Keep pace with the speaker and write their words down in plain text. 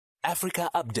Africa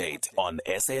Update on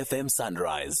SAFM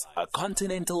Sunrise, a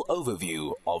continental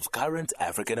overview of current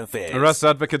African affairs. Ras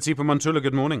Advocate Sipho Mantula,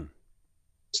 good morning.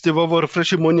 Steve,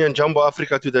 refreshing morning and Jumbo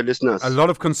Africa to the listeners. A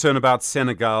lot of concern about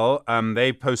Senegal.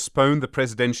 They postponed the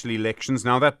presidential elections.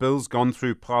 Now that bill's gone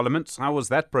through Parliament. How was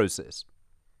that process?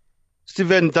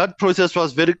 Stephen, that process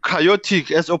was very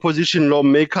chaotic as opposition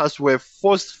lawmakers were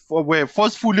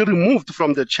forcefully removed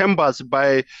from the chambers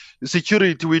by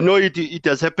security. We know it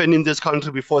has happened in this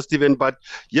country before, Stephen, but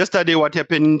yesterday what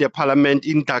happened in the parliament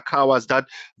in Dakar was that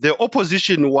the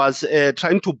opposition was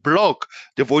trying to block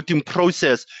the voting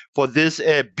process for this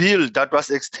bill that was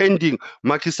extending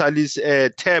Macky Sall's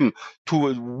term,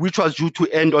 which was due to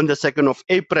end on the 2nd of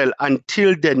April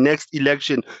until the next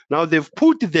election. Now they've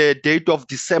put the date of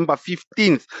December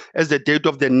 15th as the date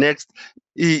of the next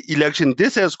election.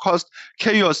 This has caused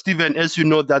chaos, Stephen, as you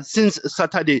know, that since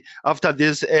Saturday, after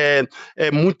this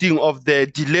mooting of the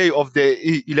delay of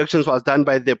the elections was done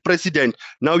by the president.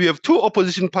 Now you have two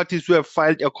opposition parties who have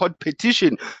filed a court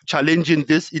petition challenging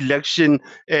this election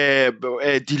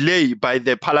delay by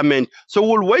the parliament. So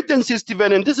we'll wait and see,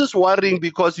 Stephen, and this is worrying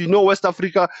because you know West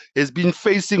Africa has been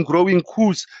facing growing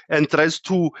coups and threats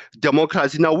to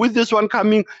democracy. Now with this one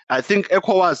coming, I think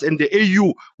ECOWAS and the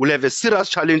AU will have a serious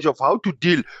challenge of how to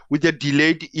deal with the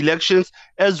delayed elections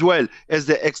as well as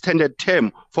the extended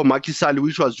term for Macky Sall,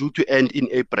 which was due to end in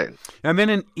April. And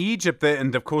then in Egypt,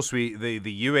 and of course the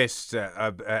US,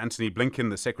 Antony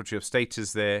Blinken, the Secretary of State,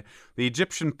 is there. The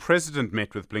Egyptian president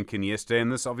met with Blinken yesterday,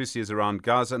 and this obviously is around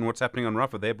Gaza and what's happening on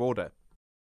Rafah, their border.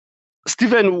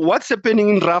 Stephen, what's happening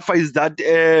in Rafah is that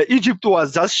Egypt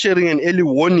was just sharing an early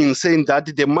warning saying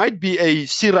that there might be a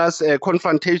serious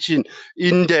confrontation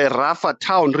in the Rafah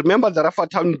town. Remember, the Rafah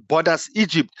town borders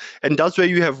Egypt, and that's where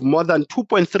you have more than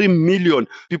 2.3 million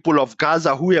people of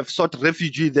Gaza who have sought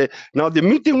refuge there. Now, the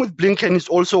meeting with Blinken is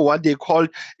also what they called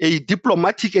a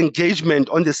diplomatic engagement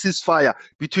on the ceasefire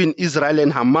between Israel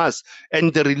and Hamas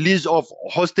and the release of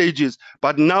hostages.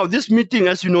 But now this meeting,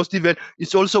 as you know, Stephen,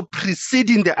 is also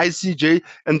preceding the ICJ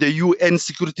and the UN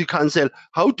Security Council,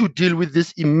 how to deal with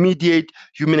this immediate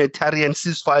humanitarian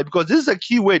ceasefire, because this is a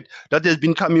key word that has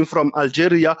been coming from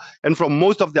Algeria and from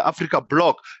most of the Africa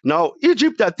bloc. Now,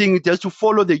 Egypt, I think it has to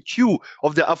follow the cue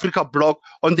of the Africa bloc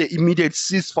on the immediate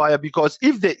ceasefire, because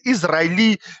if the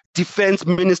Israeli defense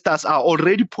ministers are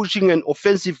already pushing an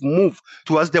offensive move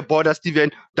towards the border, Stephen,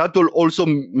 that will also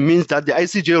mean that the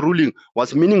ICJ ruling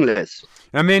was meaningless.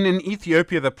 And then in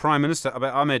Ethiopia, the Prime Minister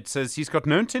Abiy Ahmed says he's got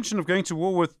no intention of going to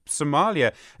war with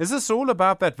Somalia. Is this all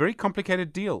about that very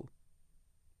complicated deal?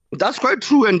 That's quite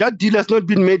true, and that deal has not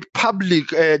been made public.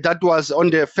 That was on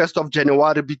the 1st of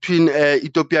January between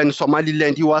Ethiopia and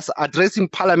Somaliland. He was addressing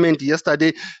Parliament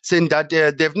yesterday saying that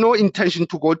they have no intention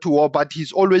to go to war, but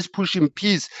he's always pushing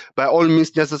peace by all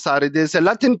means necessary. There's a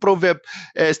Latin proverb,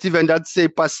 Stephen, that says,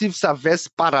 "Passive ves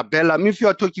para bellum." If you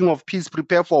are talking of peace,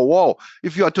 prepare for war.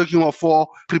 If you are talking of war,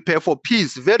 prepare for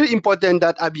peace. Very important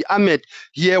that Abiy Ahmed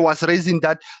here was raising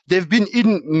that they've been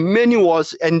in many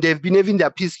wars and they've been having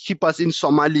their peacekeepers in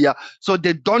Somalia. So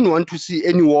they don't want to see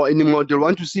any war anymore. They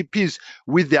want to see peace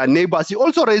with their neighbors. He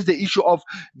also raised the issue of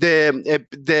the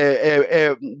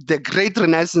Great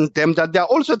Renaissance Dam, that they are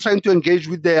also trying to engage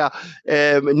with their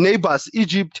neighbors,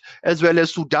 Egypt as well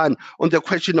as Sudan, on the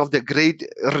question of the Great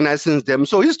Renaissance Dam.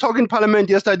 So his talk in Parliament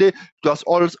yesterday was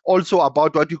also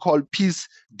about what you call peace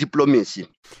diplomacy.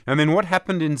 And then what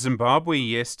happened in Zimbabwe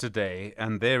yesterday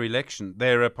and their election,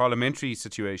 their parliamentary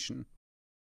situation?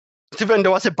 Stephen,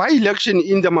 there was a by-election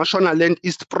in the Mashonaland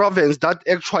East province that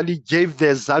actually gave the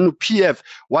ZANU-PF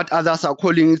what others are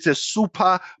calling it a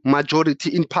super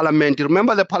majority in parliament.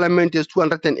 Remember, the parliament is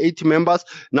 280 members.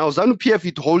 Now, ZANU-PF,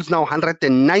 it holds now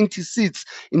 190 seats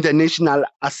in the National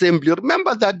Assembly.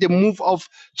 Remember that the move of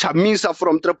Chamisa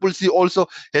from Triple C also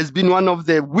has been one of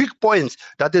the weak points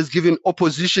that has given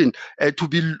opposition to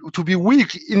be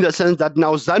weak, in the sense that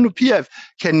now ZANU-PF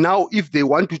can now, if they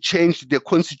want to change the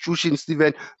constitution,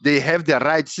 Stephen, they have the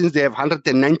right, since they have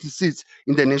 190 seats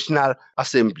in the National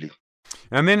Assembly.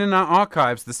 And then in our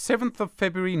archives, the 7th of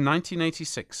February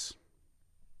 1986.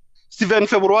 Stephen,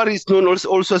 February is known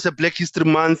also as a Black History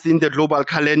Month in the global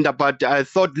calendar, but I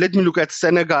thought, let me look at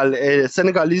Senegal. A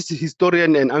Senegalese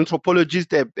historian and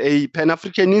anthropologist, a Pan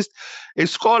Africanist, a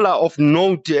scholar of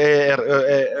note,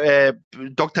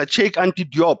 Dr. Cheik Anta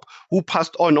Diop, who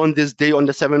passed on this day, on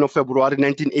the 7th of February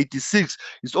 1986.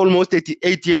 It's almost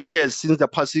 88 years since the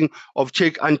passing of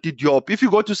Cheik Anta Diop. If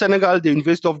you go to Senegal, the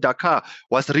University of Dakar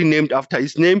was renamed after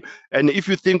his name. And if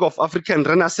you think of African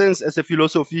Renaissance as a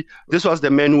philosophy, this was the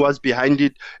man who was behind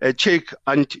it, Cheik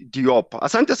Anta Diop.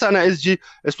 Asante sana SG,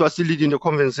 as was leading the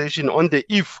conversation on the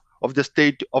eve of the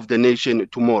state of the nation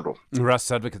tomorrow.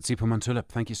 Russ Advocate Sipho Mantula,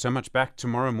 thank you so much. Back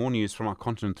tomorrow, more news from our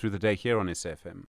continent through the day here on SFM.